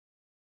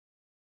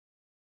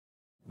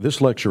This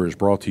lecture is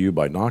brought to you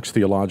by Knox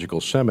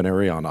Theological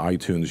Seminary on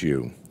iTunes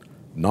U.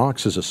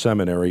 Knox is a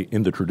seminary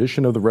in the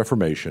tradition of the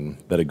Reformation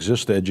that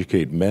exists to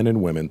educate men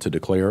and women to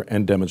declare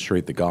and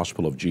demonstrate the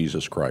gospel of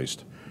Jesus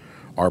Christ.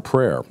 Our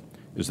prayer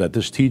is that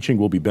this teaching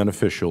will be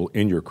beneficial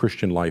in your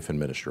Christian life and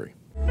ministry.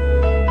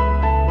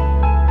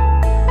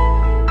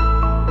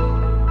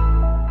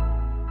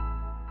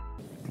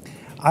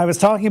 I was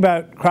talking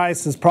about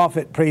Christ as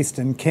prophet, priest,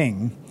 and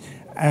king,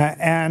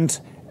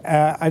 and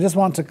I just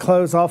want to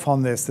close off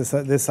on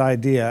this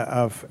idea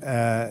of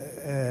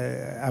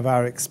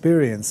our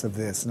experience of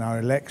this and our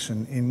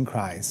election in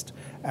Christ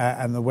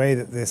and the way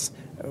that this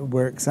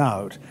works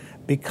out,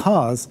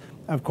 because,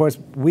 of course,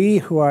 we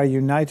who are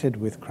united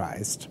with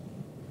Christ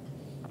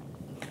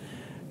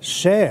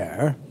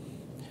share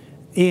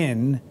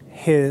in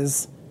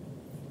his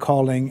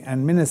calling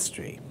and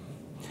ministry.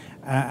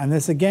 And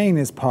this again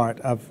is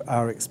part of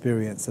our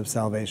experience of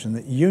salvation,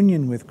 that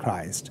union with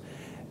Christ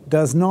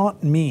does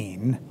not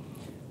mean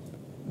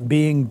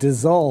being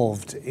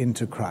dissolved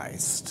into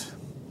Christ.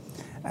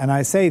 And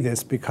I say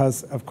this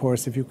because, of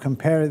course, if you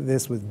compare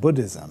this with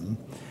Buddhism,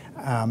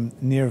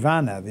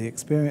 nirvana, the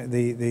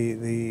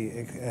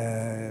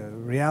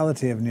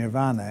reality of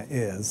nirvana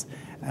is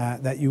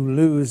that you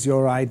lose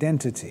your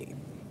identity.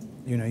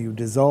 You know, you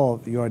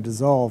are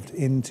dissolved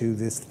into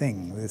this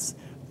thing, this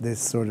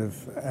sort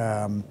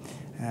of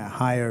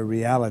higher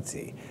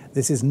reality.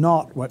 This is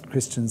not what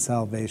Christian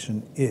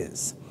salvation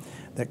is.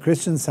 That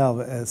Christian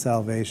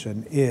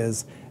salvation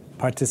is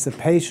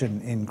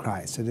participation in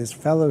Christ. It is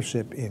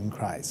fellowship in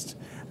Christ.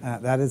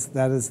 That is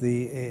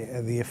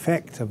the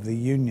effect of the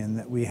union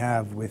that we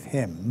have with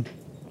him.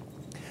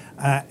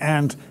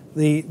 And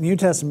the New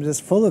Testament is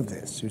full of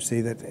this. You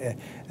see that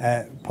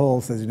Paul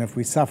says, if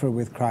we suffer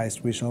with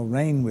Christ, we shall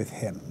reign with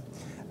him.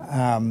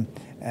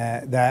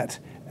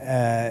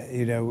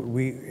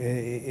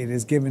 It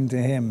is given to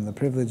him, the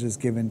privilege is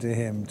given to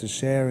him to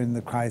share in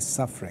the Christ's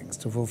sufferings,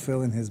 to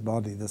fulfill in his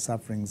body the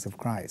sufferings of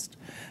Christ.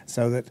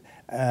 So that,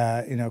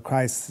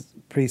 Christ's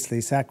priestly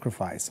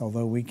sacrifice,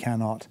 although we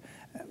cannot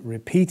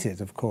repeat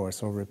it, of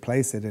course, or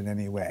replace it in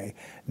any way,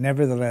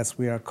 nevertheless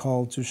we are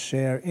called to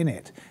share in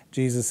it.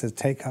 Jesus says,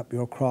 take up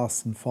your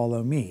cross and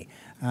follow me.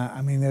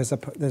 There's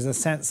a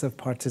sense of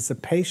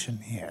participation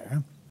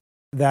here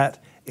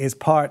that is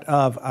part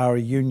of our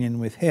union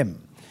with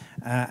him.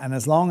 And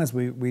as long as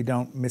we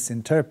don't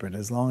misinterpret,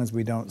 as long as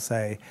we don't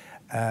say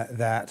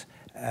that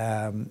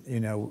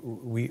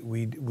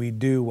we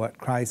do what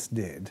Christ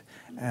did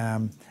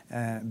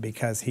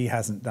because he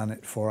hasn't done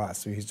it for us.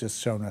 So he's just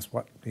shown us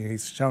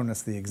he's shown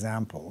us the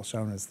example,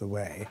 shown us the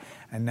way,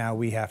 and now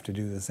we have to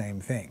do the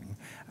same thing.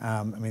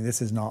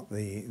 This is not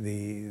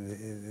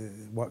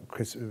what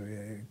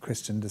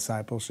Christian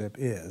discipleship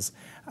is.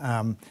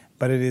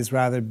 But it is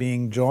rather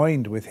being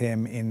joined with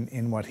him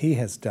in what he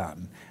has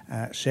done,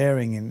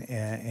 sharing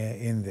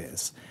in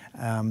this,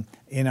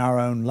 in our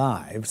own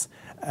lives,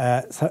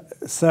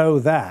 so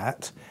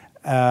that,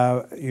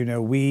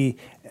 we,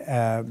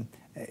 I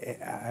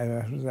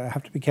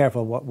have to be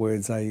careful what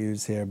words I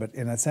use here, but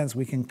in a sense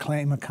we can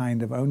claim a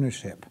kind of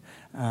ownership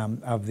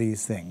of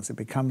these things. It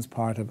becomes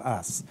part of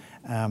us.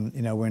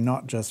 We're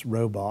not just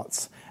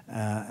robots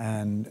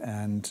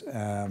and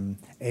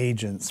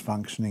agents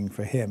functioning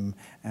for him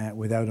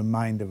without a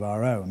mind of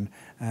our own,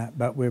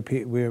 but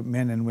we're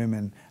men and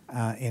women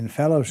in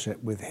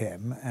fellowship with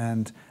him,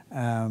 and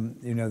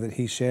that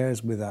he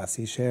shares with us.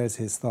 He shares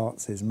his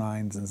thoughts, his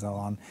minds, and so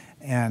on,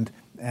 and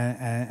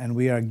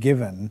we are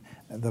given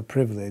the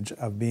privilege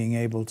of being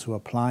able to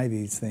apply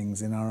these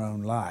things in our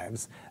own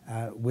lives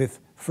with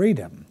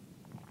freedom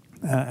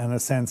and a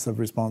sense of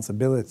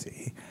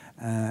responsibility,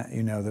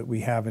 that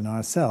we have in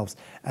ourselves.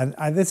 And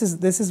this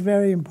is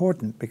very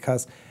important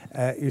because,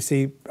 you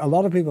see, a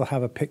lot of people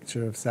have a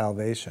picture of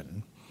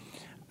salvation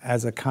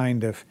as a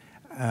kind of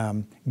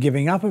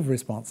giving up of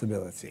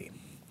responsibility.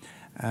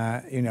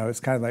 It's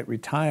kind of like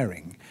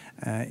retiring.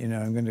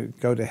 I'm going to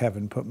go to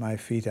heaven, put my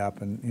feet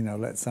up, and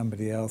let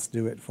somebody else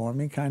do it for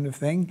me, kind of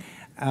thing.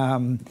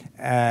 That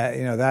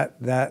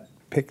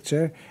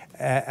picture,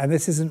 and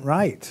this isn't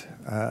right.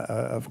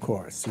 Of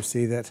course, you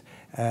see that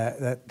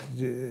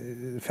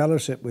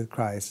fellowship with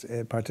Christ,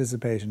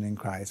 participation in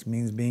Christ,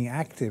 means being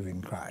active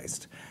in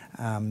Christ.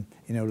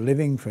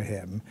 Living for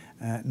him,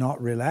 not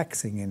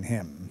relaxing in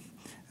him.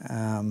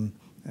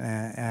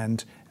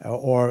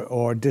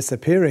 Or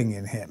disappearing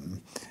in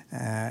him,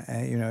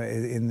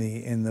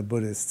 in the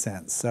Buddhist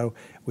sense. So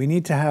we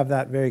need to have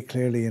that very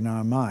clearly in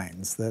our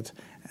minds, that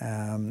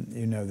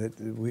that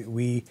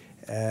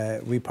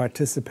we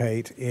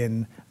participate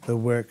in the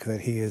work that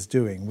he is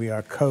doing. We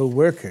are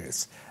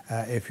co-workers,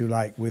 if you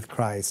like, with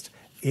Christ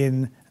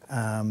in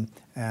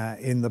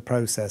the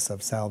process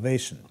of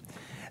salvation.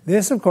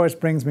 This, of course,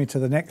 brings me to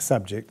the next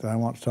subject that I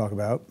want to talk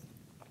about,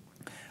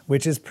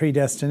 which is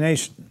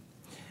predestination.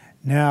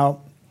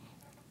 Now,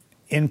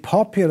 in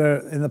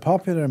the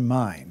popular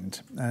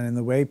mind, and in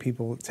the way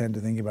people tend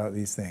to think about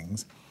these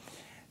things,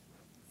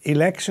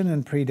 election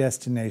and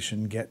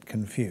predestination get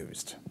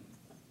confused,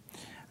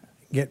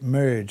 get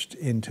merged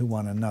into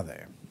one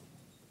another.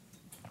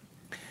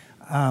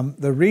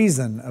 The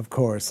reason, of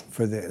course,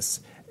 for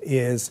this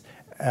is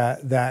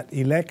that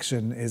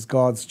election is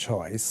God's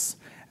choice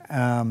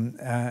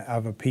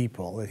of a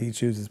people, that he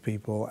chooses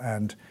people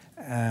and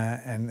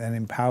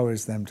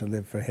empowers them to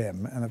live for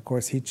him. And of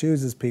course, he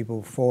chooses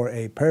people for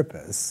a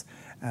purpose,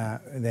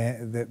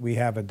 that we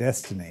have a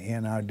destiny,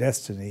 and our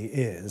destiny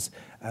is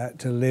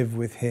to live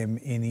with him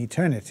in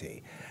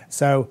eternity.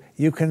 So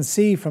you can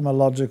see from a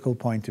logical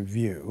point of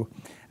view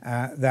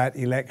that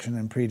election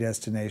and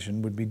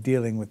predestination would be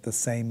dealing with the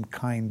same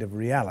kind of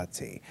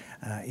reality,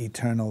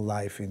 eternal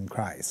life in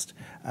Christ,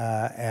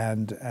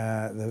 and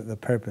the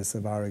purpose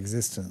of our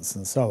existence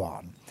and so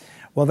on.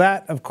 Well,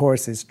 that, of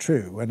course, is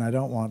true, and I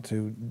don't want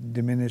to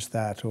diminish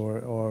that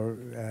or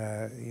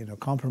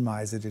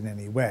compromise it in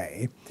any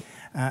way.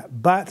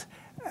 But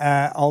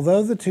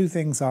although the two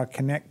things are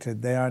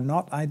connected, they are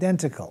not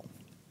identical.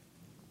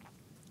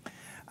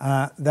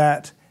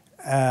 That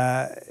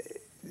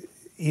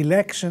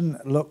election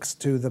looks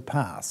to the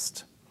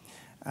past.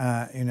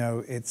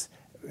 It's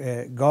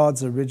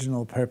God's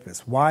original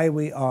purpose, why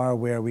we are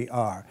where we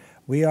are.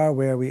 We are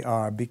where we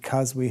are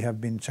because we have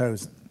been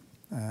chosen.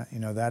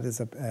 That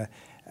is,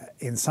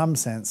 in some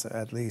sense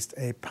at least,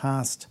 a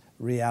past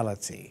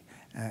reality.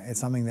 It's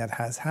something that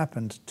has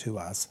happened to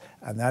us,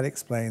 and that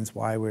explains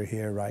why we're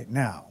here right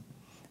now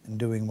and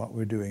doing what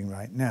we're doing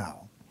right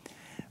now.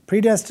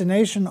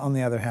 Predestination, on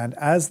the other hand,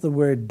 as the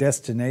word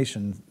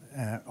destination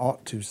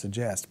ought to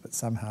suggest, but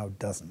somehow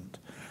doesn't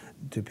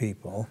to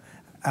people,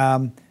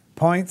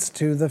 points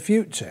to the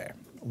future,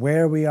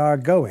 where we are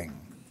going.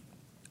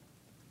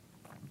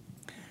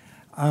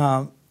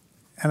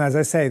 And as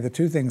I say, the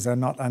two things are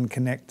not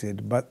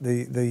unconnected, but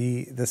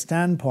the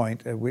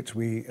standpoint at which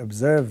we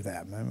observe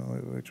them,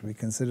 and which we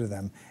consider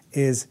them,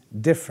 is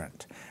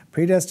different.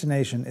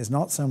 Predestination is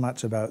not so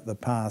much about the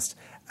past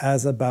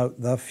as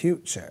about the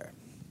future.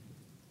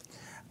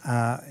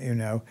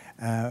 Where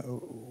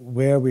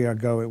we are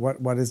going,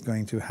 what is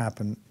going to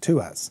happen to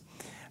us.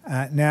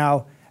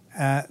 Now,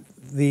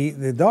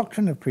 the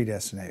doctrine of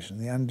predestination,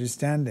 the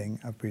understanding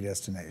of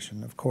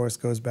predestination, of course,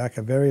 goes back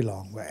a very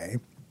long way.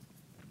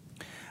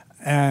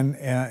 And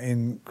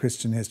in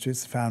Christian history,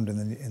 it's found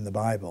in the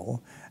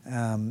Bible,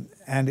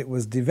 and it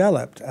was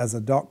developed as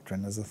a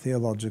doctrine, as a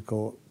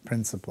theological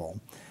principle,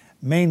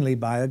 mainly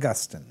by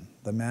Augustine,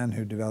 the man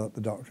who developed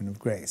the doctrine of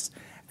grace,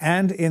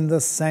 and in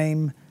the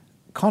same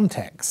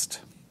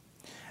context,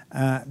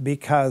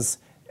 because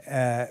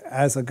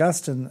as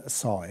Augustine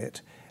saw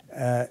it,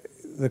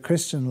 the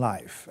Christian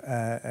life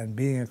and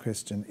being a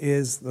Christian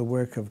is the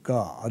work of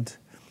God,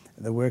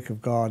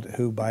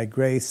 who by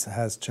grace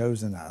has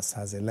chosen us,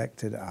 has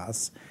elected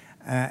us,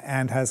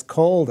 and has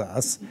called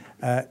us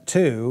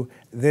to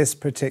this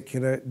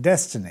particular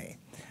destiny.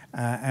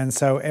 And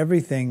so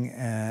everything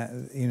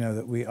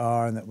that we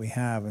are and that we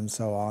have and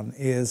so on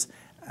is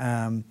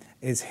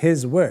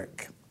His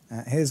work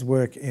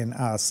in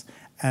us,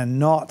 and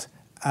not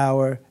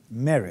our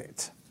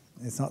merit.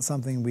 It's not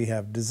something we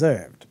have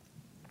deserved.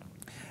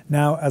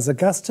 Now, as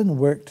Augustine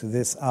worked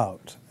this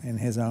out in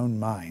his own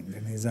mind,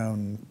 in his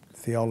own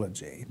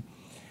theology,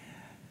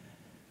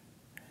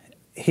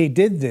 he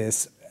did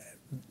this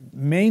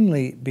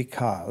mainly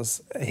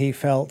because he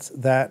felt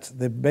that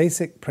the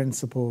basic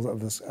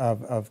principles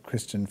of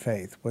Christian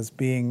faith was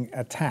being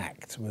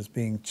attacked, was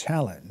being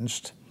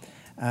challenged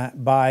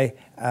by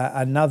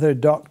another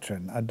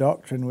doctrine, a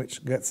doctrine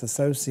which gets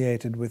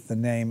associated with the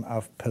name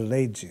of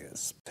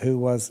Pelagius, who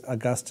was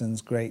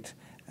Augustine's great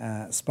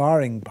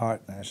sparring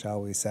partner,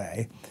 shall we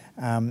say,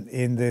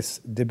 in this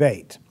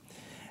debate.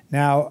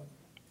 Now,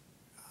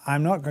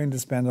 I'm not going to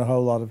spend a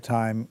whole lot of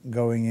time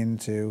going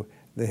into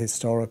the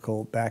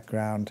historical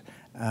background.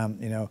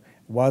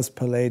 Was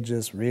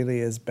Pelagius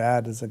really as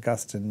bad as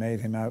Augustine made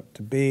him out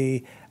to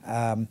be?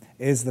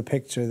 Is the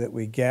picture that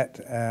we get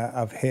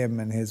of him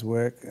and his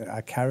work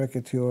a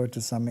caricature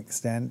to some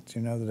extent?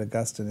 That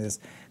Augustine is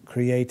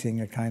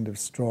creating a kind of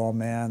straw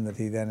man that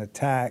he then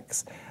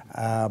attacks,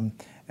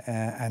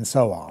 and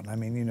so on. I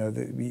mean,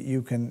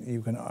 you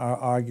can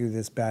argue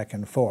this back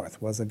and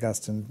forth. Was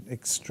Augustine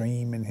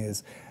extreme in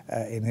his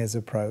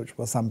approach?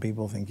 Well, some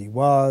people think he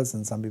was,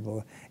 and some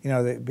people,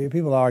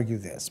 people argue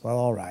this. Well,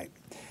 all right.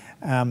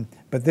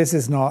 But this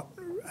is not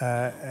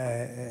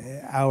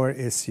our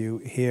issue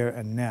here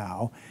and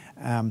now.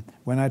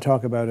 When I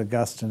talk about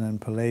Augustine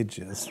and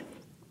Pelagius,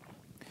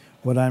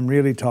 what I'm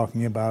really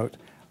talking about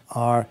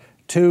are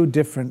two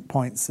different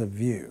points of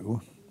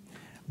view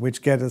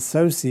which get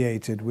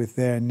associated with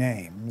their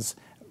names,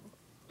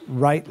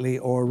 rightly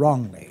or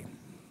wrongly.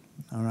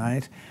 All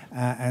right?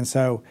 And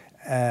so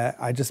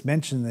I just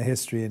mentioned the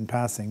history in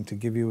passing to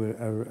give you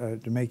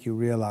to make you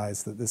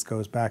realize that this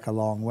goes back a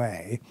long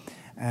way.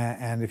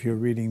 And if you're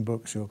reading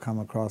books, you'll come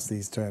across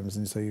these terms,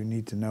 and so you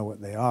need to know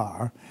what they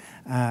are.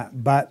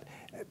 But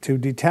to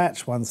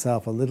detach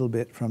oneself a little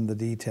bit from the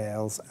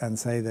details and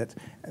say that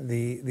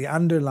the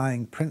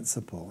underlying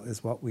principle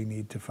is what we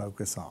need to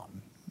focus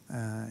on.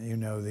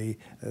 The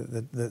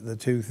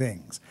two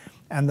things.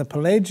 And the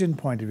Pelagian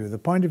point of view, the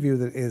point of view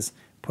that is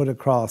put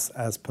across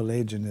as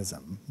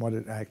Pelagianism, what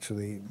it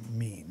actually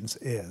means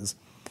is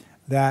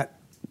that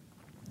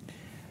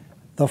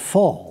the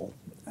fall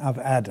of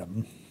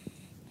Adam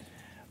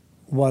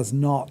was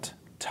not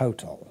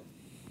total.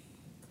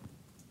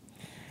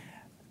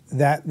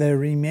 That there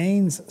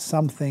remains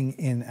something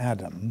in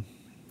Adam,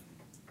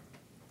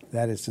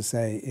 that is to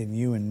say, in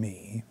you and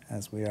me,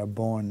 as we are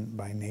born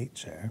by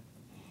nature,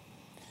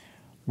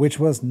 which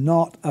was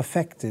not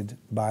affected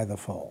by the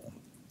fall,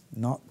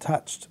 not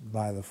touched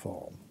by the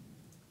fall.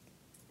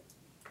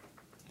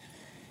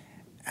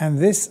 And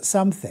this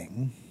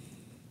something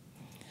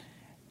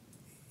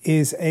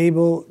is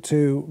able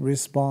to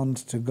respond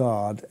to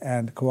God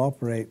and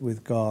cooperate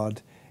with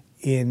God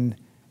in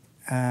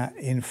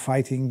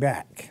fighting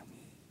back.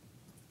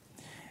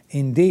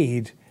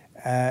 Indeed,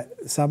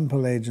 some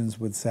Pelagians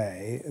would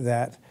say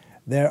that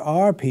there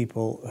are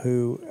people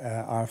who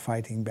are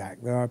fighting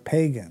back. There are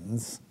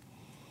pagans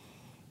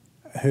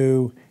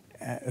who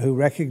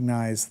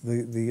recognize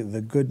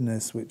the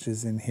goodness which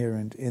is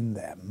inherent in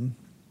them,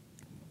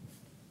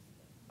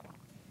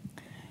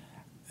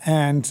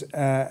 and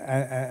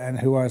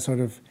who are sort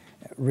of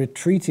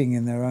retreating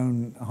in their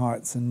own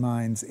hearts and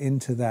minds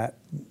into that,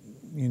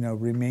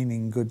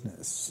 remaining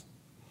goodness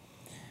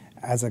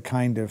as a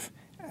kind of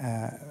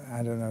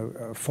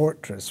a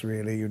fortress,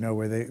 really,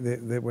 where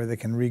they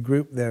can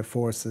regroup their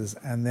forces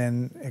and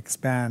then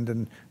expand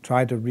and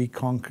try to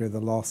reconquer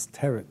the lost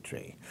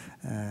territory,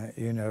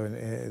 in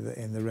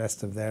the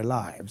rest of their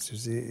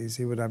lives. You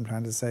see what I'm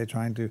trying to say?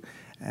 Trying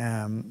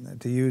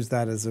to use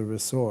that as a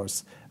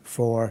resource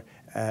for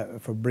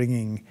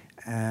bringing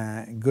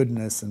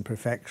goodness and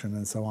perfection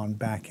and so on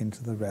back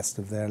into the rest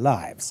of their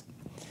lives.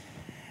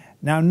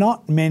 Now,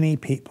 not many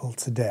people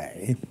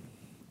today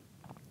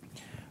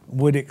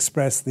would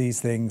express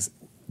these things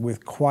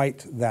with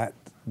quite that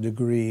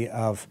degree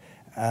of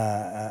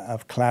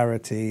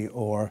clarity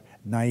or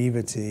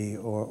naivety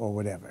or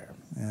whatever,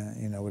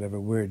 whatever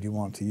word you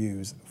want to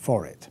use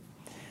for it.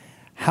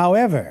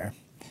 However,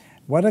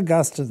 what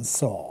Augustine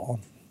saw,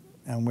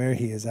 and where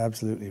he is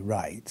absolutely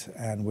right,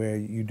 and where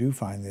you do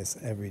find this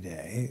every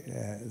day,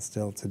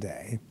 still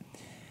today,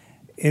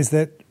 is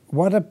that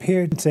what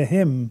appeared to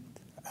him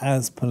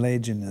as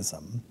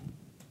Pelagianism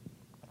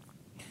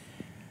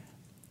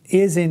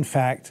is in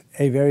fact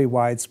a very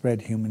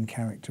widespread human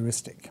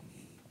characteristic.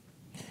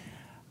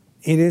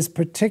 It is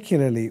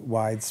particularly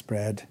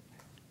widespread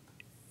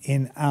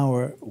in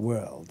our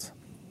world,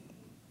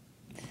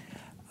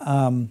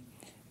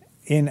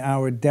 in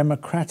our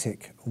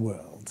democratic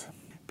world.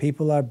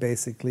 People are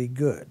basically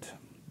good.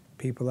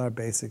 People are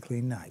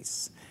basically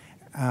nice.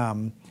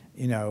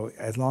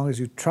 As long as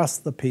you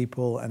trust the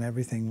people and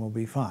everything will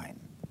be fine.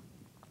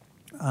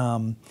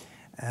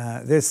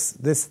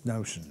 This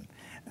notion.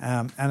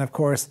 And of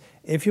course,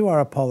 if you are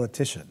a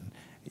politician,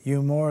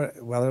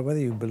 whether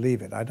you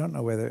believe it, I don't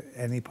know whether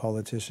any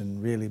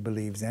politician really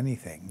believes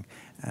anything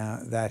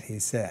that he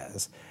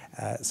says.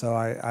 So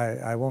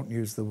I won't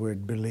use the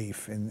word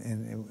belief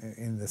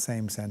in the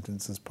same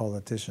sentence as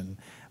politician.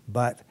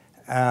 But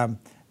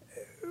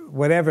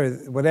whatever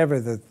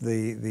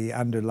the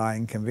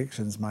underlying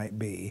convictions might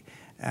be,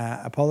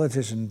 a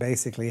politician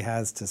basically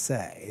has to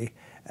say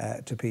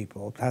to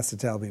people, has to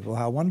tell people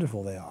how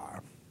wonderful they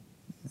are.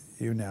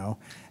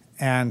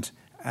 And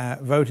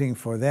voting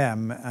for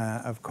them,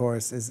 of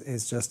course,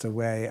 is just a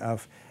way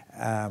of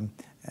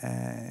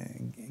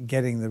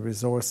getting the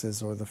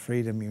resources or the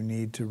freedom you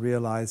need to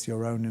realize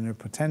your own inner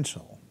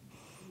potential.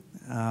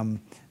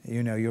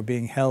 You're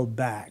being held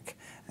back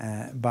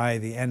by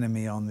the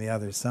enemy on the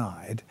other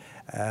side,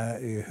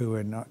 who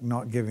are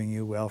not giving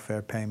you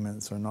welfare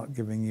payments or not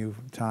giving you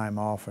time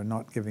off or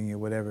not giving you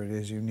whatever it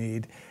is you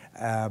need,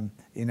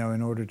 in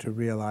order to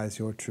realize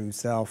your true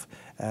self.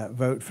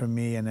 Vote for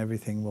me and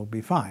everything will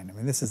be fine. I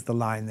mean, this is the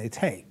line they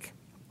take,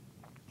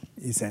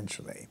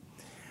 essentially.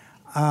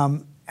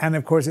 And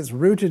of course, it's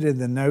rooted in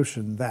the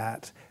notion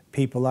that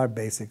people are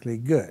basically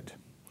good.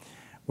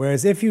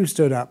 Whereas if you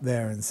stood up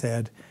there and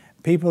said,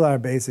 people are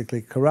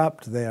basically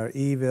corrupt, they are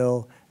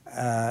evil,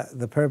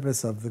 the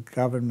purpose of the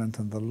government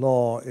and the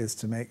law is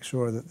to make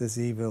sure that this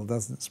evil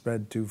doesn't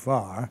spread too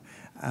far,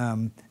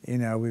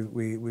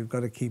 we've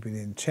got to keep it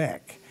in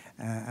check.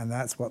 And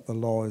that's what the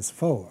law is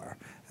for,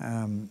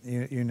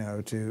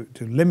 to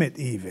limit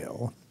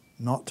evil,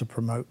 not to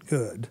promote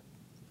good.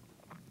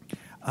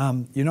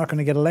 You're not going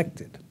to get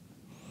elected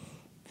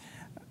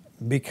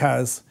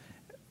because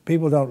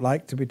people don't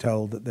like to be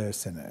told that they're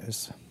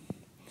sinners,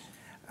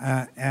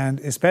 and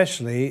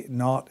especially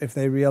not if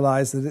they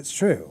realize that it's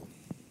true,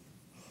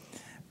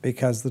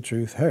 because the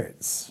truth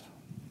hurts.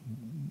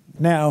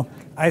 Now,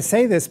 I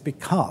say this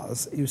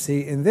because, you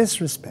see, in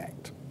this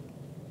respect,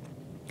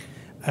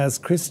 as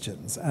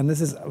Christians, and this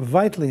is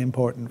vitally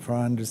important for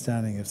our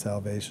understanding of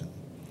salvation,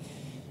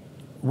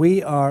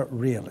 we are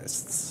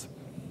realists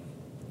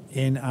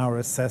in our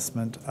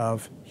assessment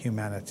of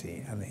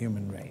humanity and the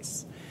human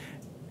race.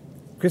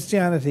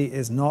 Christianity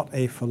is not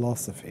a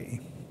philosophy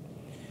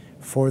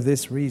for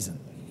this reason,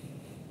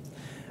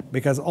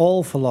 because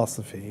all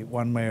philosophy,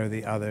 one way or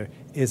the other,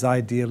 is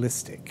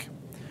idealistic.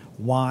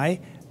 Why?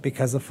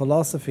 because a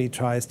philosophy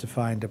tries to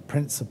find a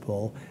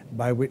principle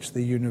by which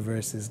the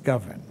universe is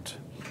governed.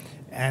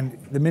 And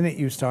the minute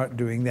you start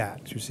doing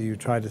that, you see, you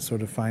try to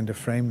sort of find a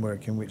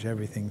framework in which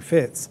everything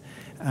fits,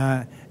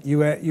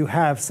 you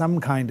have some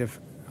kind of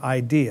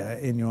idea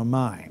in your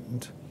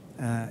mind,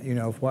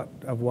 of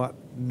what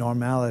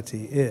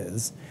normality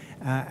is,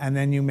 and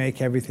then you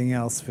make everything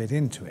else fit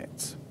into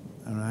it.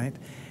 All right?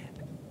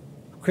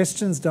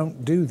 Christians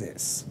don't do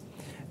this.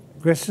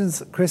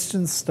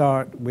 Christians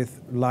start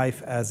with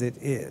life as it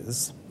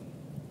is.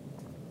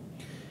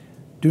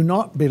 Do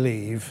not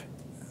believe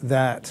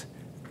that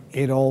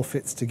it all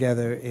fits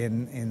together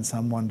in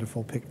some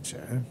wonderful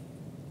picture.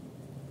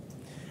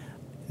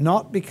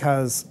 Not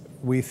because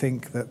we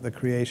think that the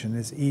creation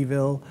is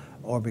evil,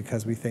 or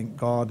because we think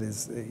God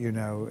is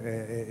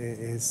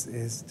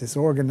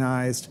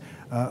disorganized,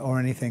 or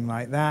anything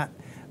like that,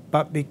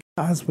 but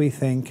because we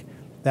think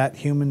that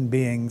human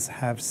beings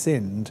have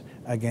sinned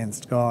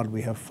against God,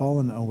 we have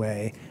fallen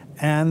away,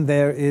 and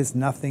there is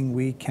nothing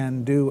we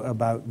can do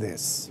about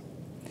this.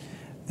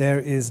 There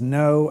is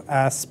no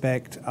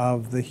aspect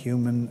of the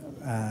human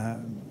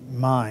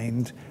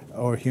mind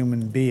or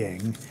human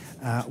being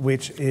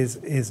which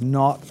is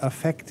not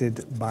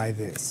affected by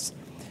this.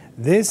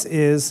 This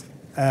is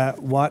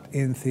what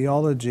in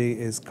theology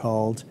is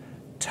called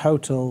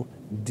total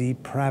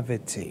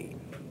depravity.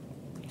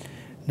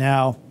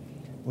 Now,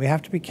 we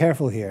have to be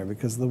careful here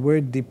because the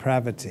word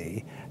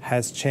depravity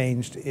has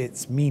changed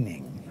its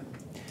meaning.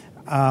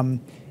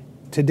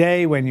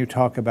 Today, when you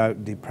talk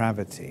about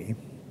depravity,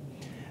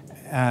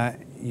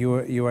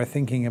 you are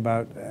thinking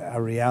about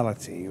a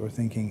reality. You're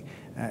thinking,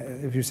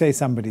 if you say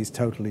somebody's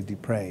totally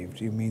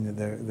depraved, you mean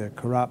that they're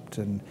corrupt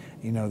and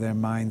their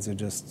minds are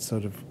just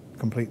sort of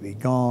completely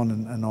gone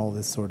and all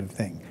this sort of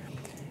thing.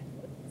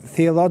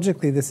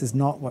 Theologically, this is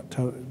not what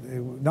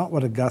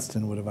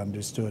Augustine would have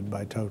understood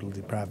by total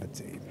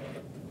depravity.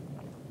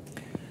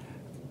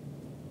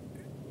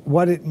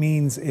 What it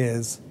means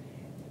is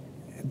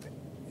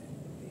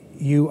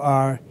you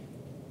are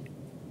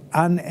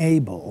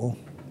unable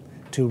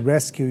to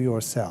rescue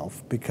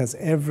yourself because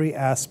every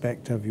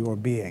aspect of your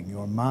being,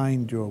 your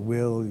mind, your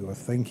will, your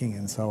thinking,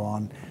 and so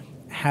on,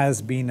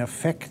 has been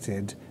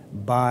affected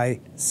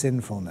by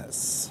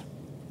sinfulness.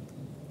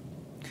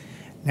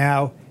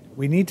 Now,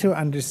 we need to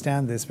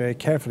understand this very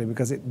carefully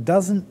because it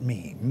doesn't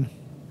mean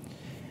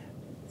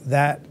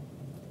that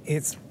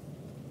it's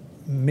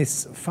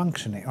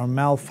misfunctioning or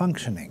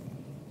malfunctioning.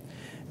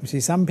 You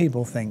see, some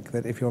people think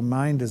that if your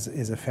mind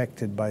is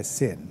affected by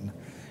sin,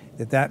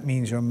 that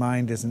means your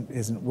mind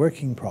isn't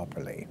working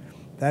properly.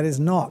 That is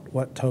not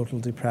what total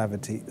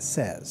depravity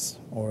says,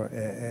 or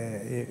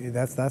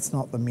that's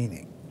not the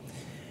meaning.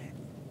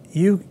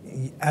 You,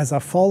 as a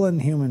fallen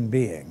human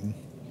being,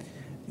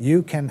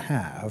 you can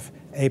have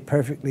a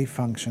perfectly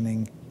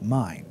functioning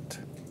mind.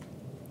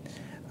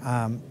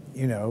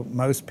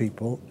 Most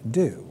people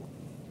do.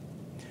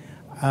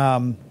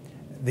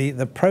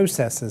 The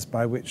processes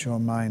by which your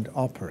mind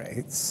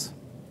operates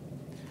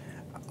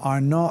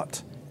are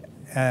not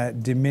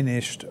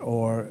diminished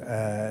or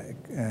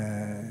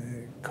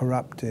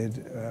corrupted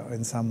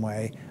in some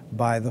way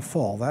by the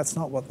fall. That's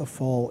not what the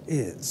fall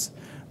is.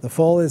 The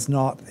fall is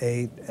not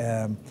a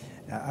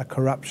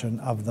corruption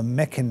of the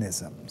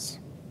mechanisms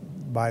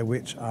by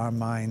which our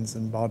minds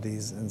and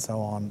bodies and so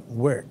on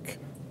work.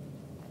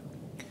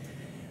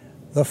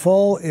 The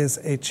fall is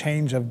a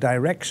change of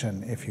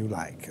direction, if you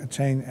like, a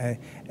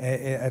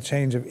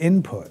change of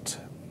input,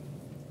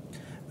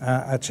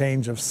 a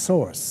change of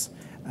source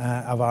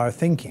of our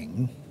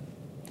thinking.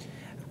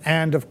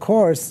 And of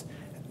course,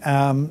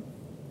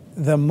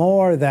 the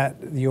more that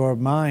your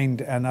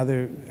mind and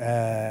other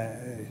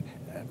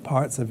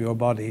parts of your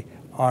body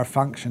are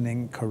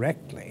functioning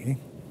correctly,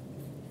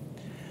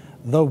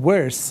 the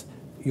worse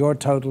your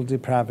total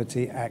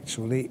depravity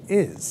actually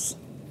is.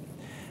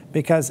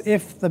 Because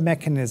if the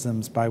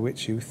mechanisms by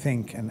which you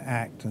think and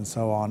act and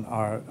so on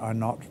are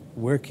not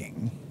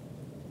working,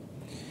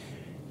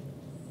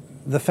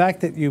 the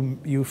fact that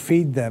you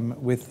feed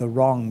them with the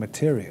wrong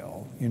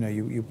material,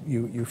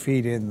 you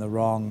feed in the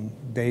wrong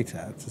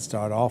data to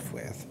start off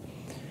with,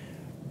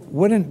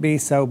 wouldn't be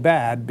so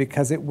bad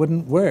because it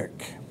wouldn't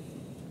work.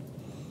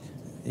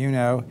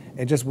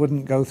 It just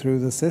wouldn't go through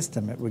the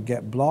system. It would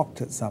get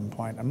blocked at some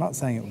point. I'm not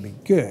saying it would be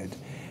good,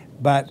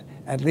 but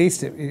at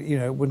least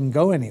it wouldn't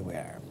go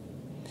anywhere.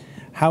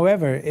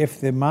 However,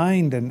 if the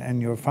mind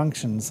and your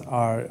functions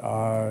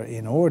are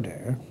in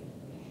order,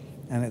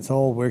 and it's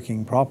all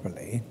working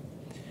properly,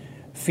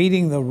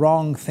 feeding the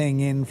wrong thing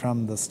in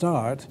from the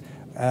start,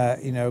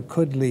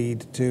 could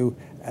lead to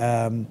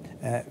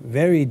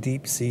very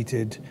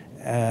deep-seated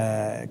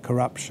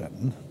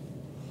corruption,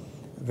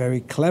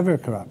 very clever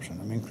corruption.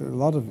 I mean, a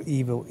lot of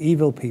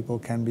evil people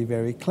can be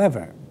very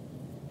clever.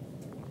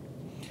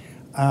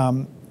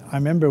 I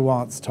remember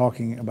once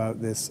talking about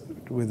this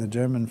with a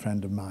German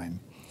friend of mine,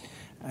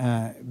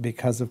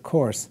 because of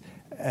course,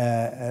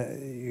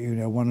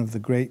 one of the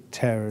great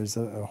terrors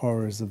or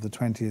horrors of the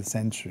 20th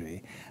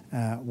century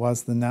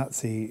was the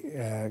Nazi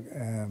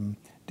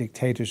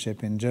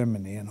dictatorship in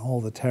Germany and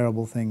all the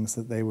terrible things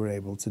that they were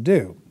able to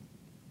do.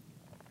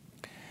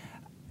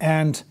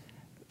 And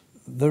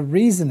the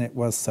reason it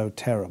was so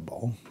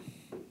terrible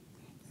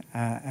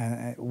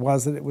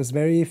was that it was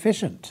very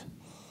efficient.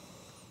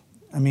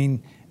 I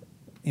mean,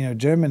 you know,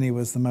 Germany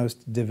was the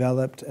most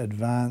developed,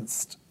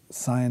 advanced,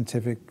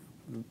 scientific,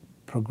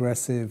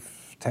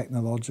 progressive,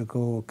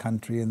 technological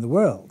country in the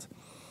world.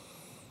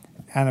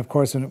 And of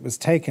course, when it was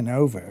taken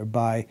over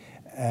by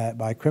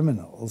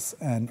criminals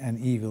and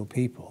evil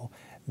people,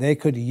 they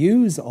could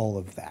use all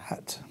of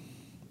that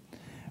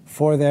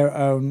for their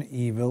own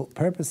evil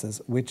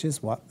purposes, which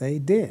is what they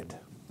did.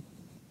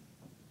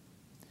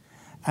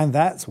 And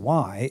that's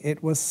why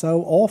it was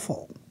so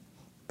awful,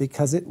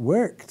 because it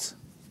worked.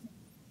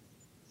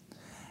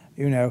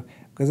 You know,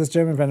 because this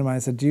German friend of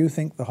mine said, "Do you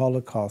think the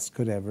Holocaust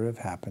could ever have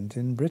happened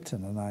in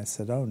Britain?" And I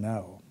said, "Oh,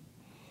 no."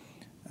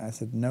 I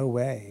said, "No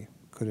way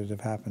could it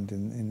have happened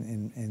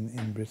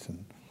in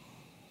Britain."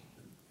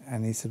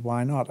 And he said,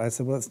 "Why not?" I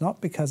said, "Well, it's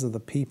not because of the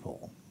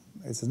people.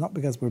 It's not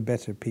because we're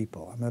better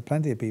people. I mean, there are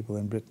plenty of people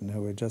in Britain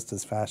who are just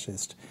as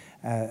fascist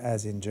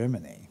as in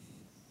Germany.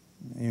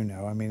 You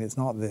know, I mean, it's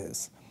not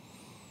this."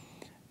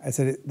 I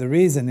said, the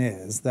reason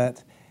is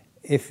that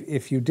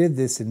if you did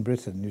this in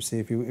Britain, you see,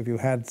 if you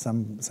had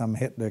some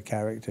Hitler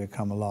character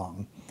come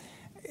along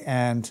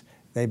and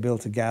they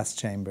built a gas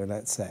chamber,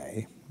 let's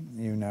say,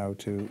 you know,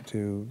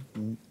 to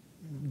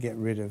get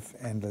rid of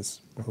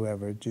endless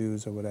whoever,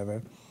 Jews or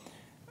whatever,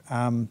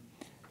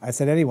 I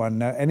said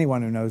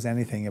anyone who knows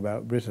anything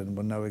about Britain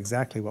will know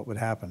exactly what would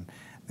happen.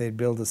 They'd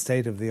build a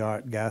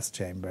state-of-the-art gas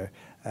chamber,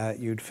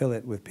 you'd fill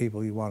it with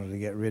people you wanted to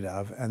get rid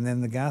of, and then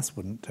the gas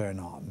wouldn't turn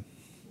on.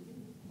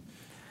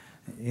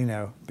 You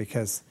know,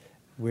 because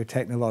we're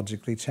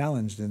technologically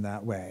challenged in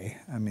that way.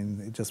 I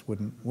mean, it just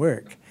wouldn't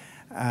work.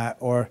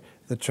 Or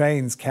the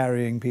trains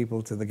carrying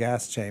people to the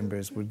gas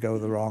chambers would go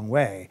the wrong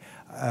way.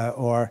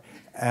 Or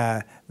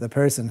the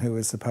person who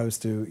was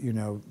supposed to, you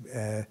know,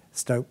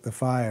 stoke the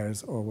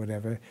fires or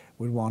whatever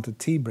would want a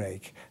tea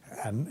break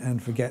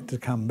and forget to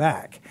come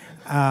back,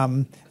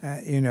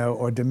 you know,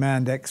 or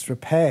demand extra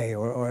pay,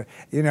 or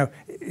you know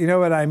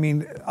what I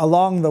mean.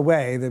 Along the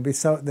way, there'd be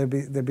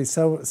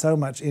so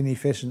much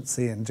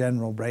inefficiency and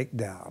general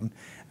breakdown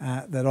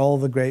that all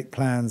the great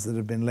plans that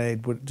have been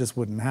laid just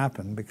wouldn't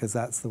happen, because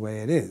that's the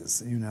way it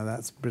is. You know,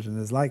 Britain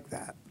is like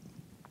that.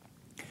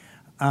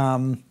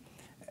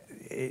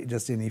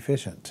 Just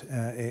inefficient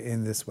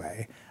in this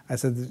way. I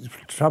said, the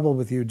trouble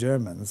with you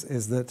Germans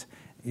is that,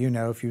 you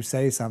know, if you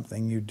say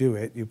something, you do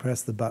it, you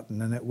press the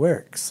button and it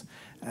works.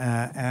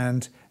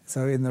 And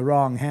so in the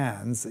wrong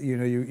hands, you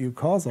know, you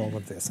cause all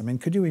of this. I mean,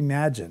 could you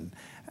imagine,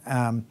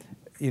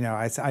 you know,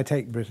 I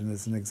take Britain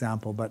as an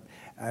example, but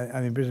I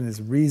mean, Britain is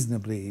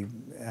reasonably,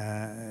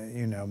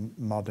 you know,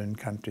 modern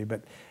country,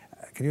 but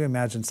can you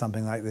imagine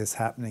something like this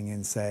happening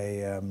in,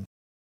 say,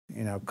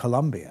 you know,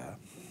 Colombia?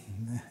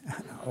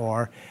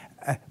 Or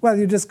well,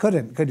 you just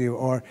couldn't, could you?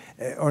 Or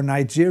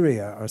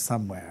Nigeria or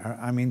somewhere.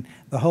 I mean,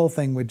 the whole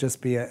thing would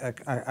just be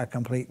a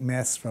complete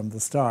mess from the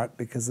start,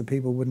 because the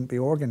people wouldn't be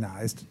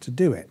organized to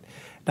do it.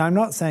 Now, I'm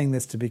not saying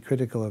this to be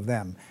critical of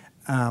them.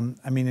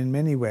 I mean, in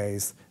many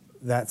ways,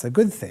 that's a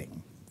good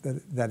thing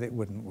that it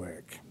wouldn't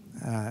work,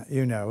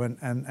 you know,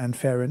 and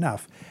fair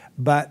enough.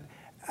 But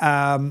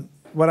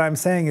what I'm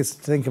saying is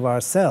to think of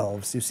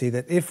ourselves, you see,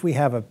 that if we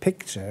have a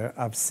picture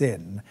of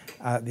sin,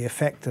 the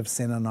effect of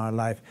sin on our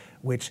life,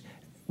 which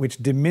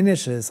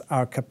diminishes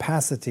our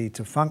capacity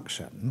to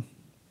function,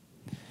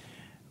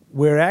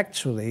 we're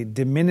actually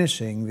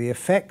diminishing the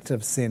effect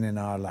of sin in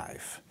our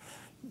life,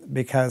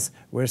 because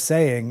we're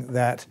saying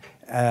that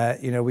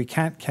you know, we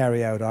can't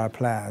carry out our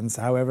plans,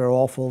 however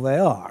awful they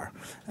are,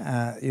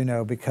 you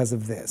know, because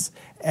of this.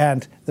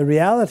 And the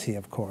reality,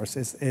 of course,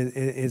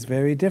 is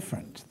very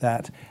different.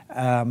 That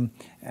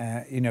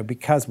you know,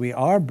 because we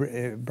are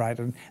bright,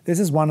 and this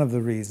is one of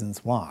the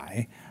reasons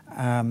why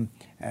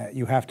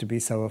you have to be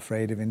so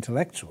afraid of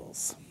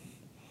intellectuals,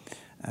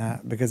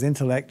 because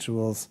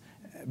intellectuals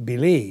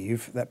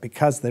believe that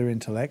because they're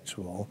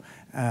intellectual,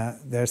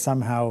 they're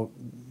somehow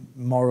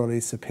morally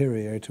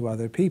superior to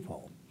other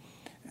people.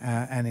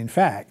 And in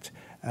fact,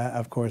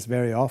 of course,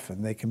 very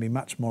often they can be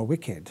much more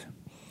wicked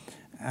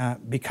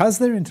because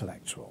they're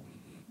intellectual,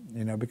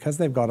 you know, because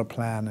they've got a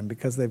plan and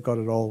because they've got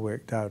it all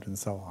worked out and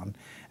so on.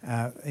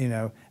 You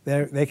know,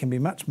 they can be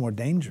much more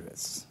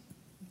dangerous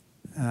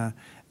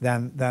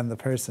than the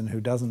person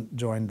who doesn't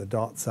join the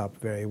dots up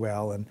very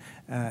well and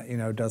you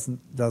know,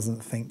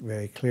 doesn't think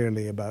very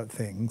clearly about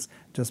things,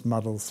 just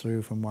muddles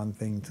through from one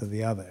thing to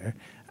the other.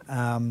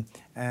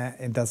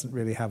 It doesn't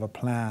really have a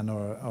plan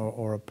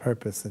or a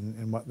purpose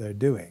in what they're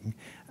doing.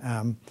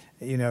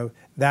 You know,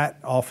 that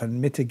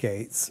often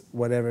mitigates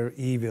whatever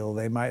evil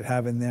they might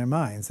have in their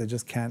minds. They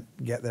just can't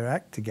get their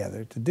act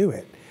together to do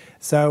it.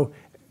 So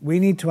we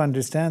need to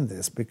understand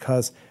this,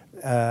 because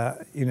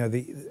you know,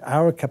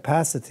 our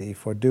capacity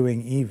for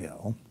doing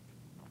evil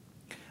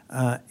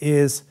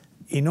is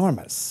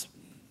enormous.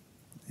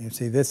 You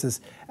see, this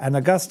is, and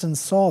Augustine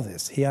saw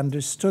this. He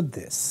understood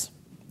this.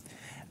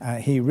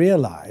 He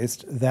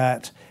realized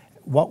that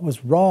what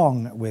was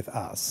wrong with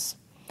us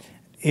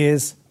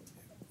is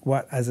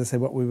what, as I say,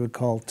 what we would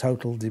call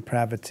total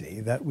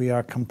depravity, that we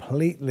are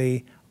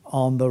completely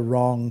on the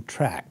wrong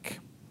track,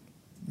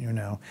 you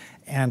know.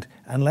 And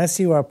unless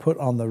you are put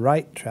on the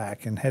right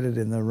track and headed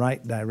in the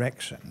right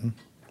direction,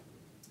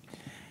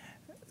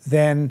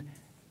 then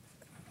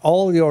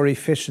all your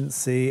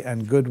efficiency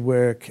and good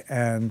work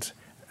and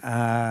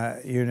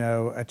you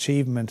know,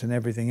 achievement and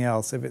everything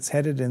else, if it's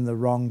headed in the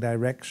wrong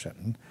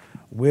direction,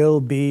 will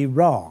be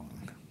wrong.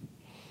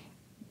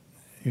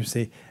 You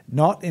see,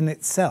 not in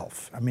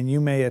itself. I mean,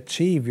 you may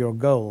achieve your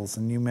goals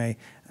and you may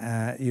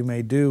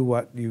do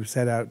what you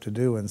set out to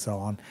do and so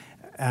on.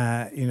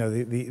 You know,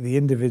 the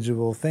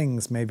individual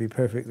things may be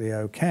perfectly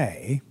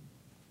okay,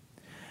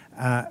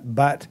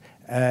 but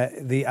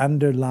the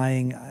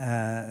underlying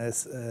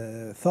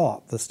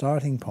thought, the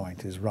starting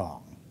point, is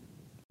wrong.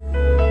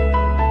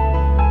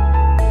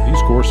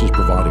 These courses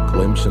provide a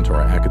glimpse into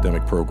our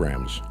academic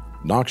programs.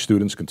 Knox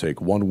students can take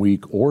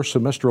 1-week or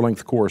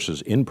semester-length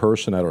courses in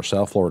person at our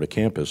South Florida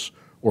campus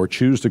or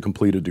choose to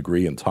complete a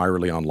degree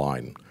entirely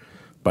online.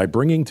 By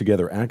bringing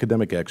together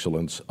academic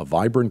excellence, a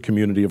vibrant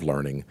community of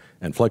learning,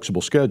 and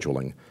flexible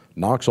scheduling,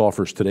 Knox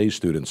offers today's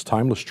students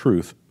timeless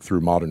truth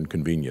through modern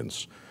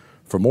convenience.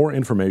 For more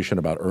information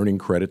about earning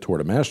credit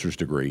toward a master's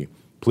degree,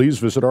 please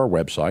visit our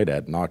website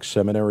at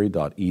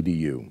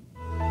knoxseminary.edu.